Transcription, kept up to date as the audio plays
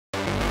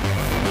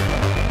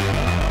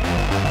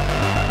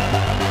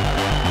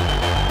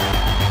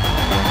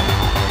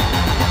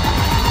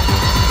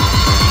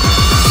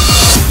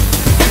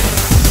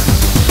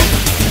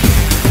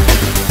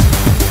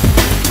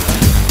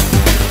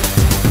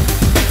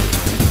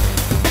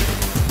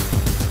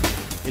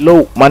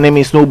Hello, my name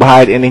is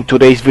NOOB, and in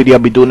today's video I'll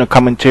be doing a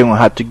commentary on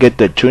how to get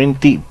the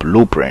Trinity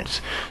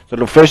blueprints. So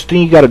the first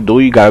thing you gotta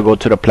do, you gotta go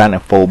to the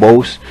planet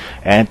Phobos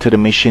and to the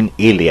mission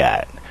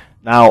Iliad.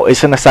 Now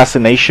it's an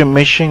assassination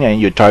mission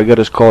and your target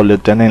is called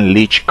Lieutenant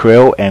Leech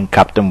Krill and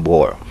Captain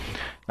Boar.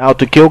 Now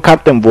to kill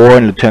Captain Boar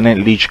and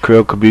Lieutenant Leech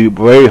Krill could be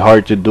very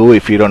hard to do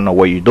if you don't know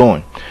what you're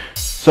doing.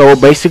 So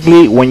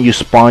basically when you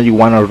spawn, you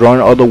want to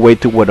run all the way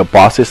to where the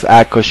boss is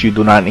at, because you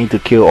do not need to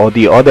kill all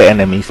the other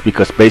enemies,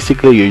 because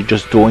basically you're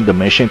just doing the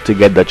mission to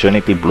get the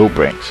Trinity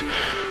blueprints.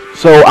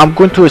 So I'm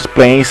going to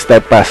explain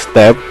step by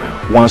step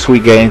once we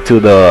get into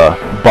the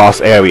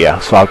boss area.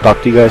 So I'll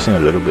talk to you guys in a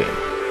little bit.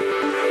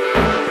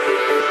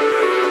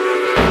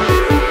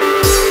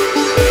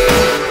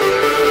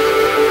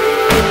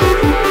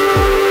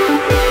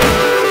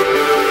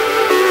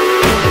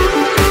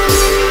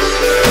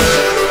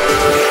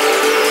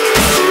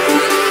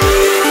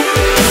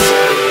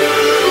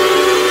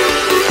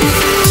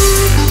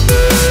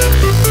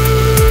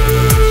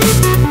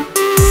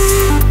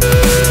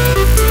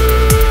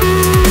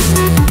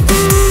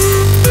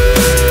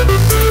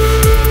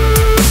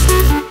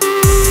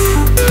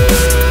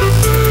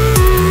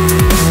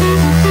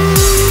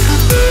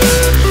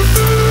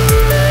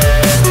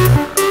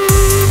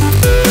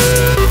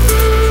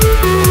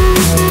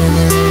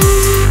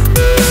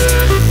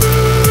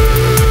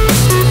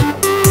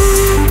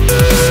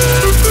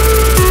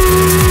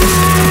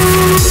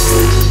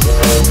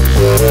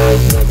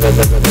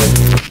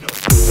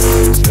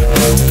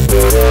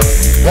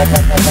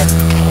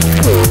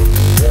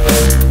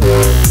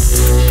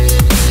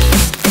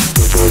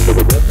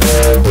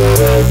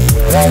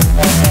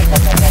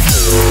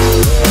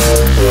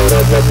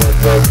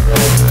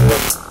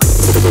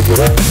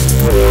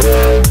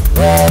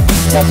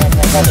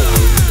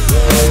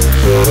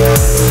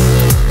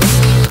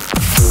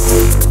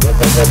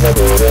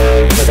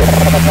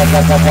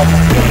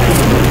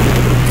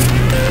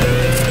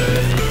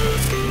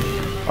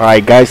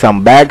 Alright guys,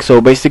 I'm back.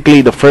 So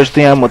basically the first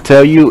thing I'm gonna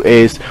tell you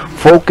is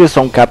focus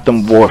on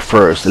Captain Boar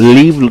first.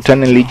 Leave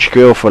Lieutenant Leech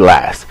Krill for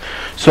last.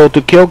 So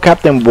to kill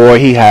Captain Boar,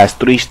 he has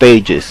 3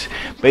 stages.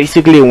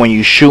 Basically when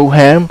you shoot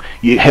him,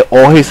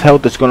 all his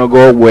health is gonna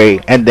go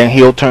away, and then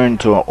he'll turn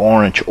into an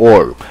orange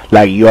orb,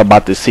 like you're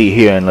about to see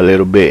here in a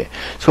little bit.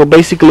 So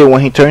basically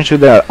when he turns to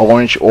that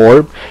orange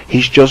orb,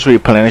 he's just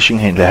replenishing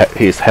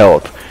his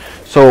health.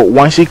 So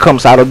once he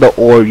comes out of the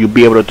orb, you'll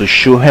be able to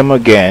shoot him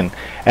again,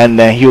 and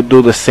then he'll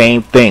do the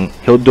same thing.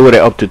 He'll do it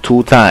up to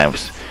 2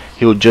 times.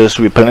 He'll just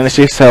replenish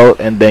his health,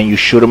 and then you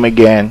shoot him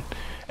again,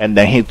 and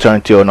then he'll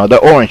turn to another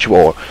orange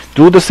orb.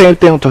 Do the same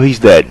thing until he's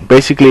dead.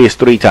 Basically it's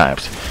 3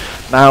 times.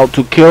 Now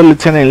to kill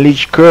Lieutenant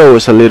Leech Krill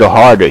is a little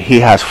harder. He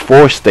has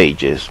 4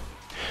 stages.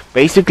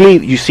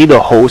 Basically you see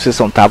the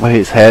hoses on top of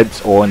his head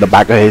or in the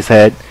back of his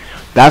head.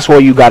 That's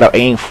what you gotta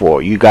aim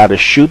for. You gotta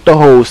shoot the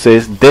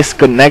hoses,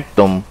 disconnect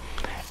them,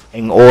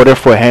 in order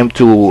for him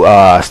to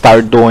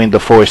start doing the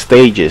 4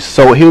 stages.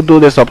 So he'll do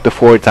this up to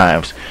 4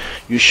 times.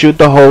 You shoot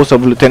the hose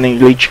of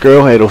Lieutenant Leech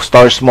Krill, it'll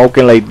start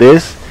smoking like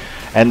this,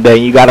 and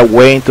then you gotta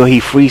wait until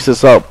he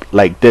freezes up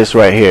like this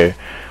right here.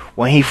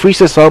 When he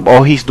freezes up,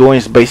 all he's doing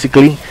is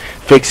basically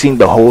fixing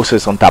the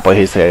hoses on top of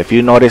his head. If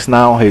you notice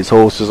now, his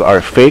hoses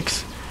are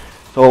fixed.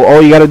 So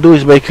all you gotta do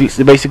is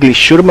basically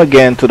shoot him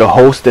again till the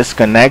hose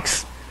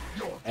disconnects,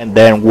 and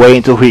then wait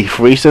until he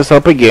freezes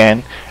up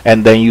again,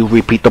 and then you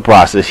repeat the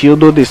process. He'll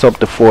do this up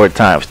to 4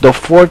 times. The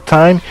 4th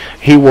time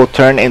he will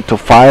turn into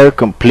fire,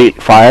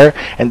 complete fire,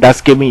 and that's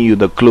giving you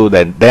the clue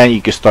that then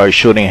you can start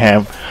shooting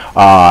him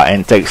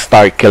and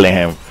start killing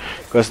him.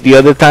 Because the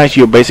other times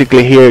you're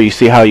basically here, you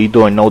see how you're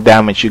doing no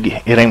damage, you're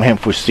hitting him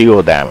for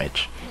 0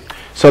 damage.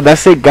 So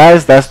that's it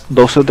guys,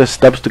 those are the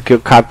steps to kill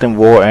Captain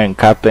Boar and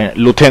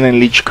Lieutenant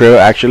Leech Krill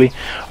actually.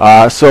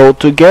 So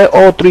to get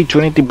all 3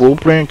 Trinity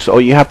blueprints,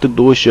 all you have to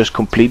do is just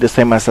complete the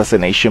same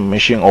assassination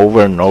mission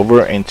over and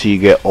over until you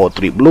get all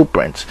 3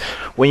 blueprints.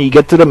 When you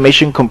get to the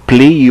mission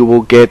complete, you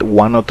will get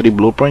 1 or 3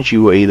 blueprints.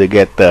 You will either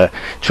get the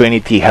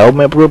Trinity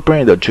helmet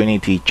blueprint, the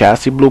Trinity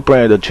chassis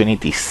blueprint, or the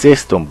Trinity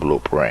system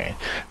blueprint.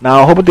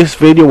 Now I hope this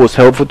video was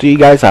helpful to you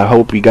guys. I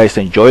hope you guys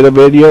enjoyed the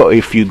video.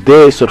 If you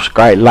did,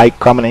 subscribe, like,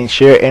 comment, and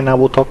share, and I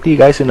will talk to you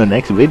guys in the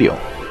next video.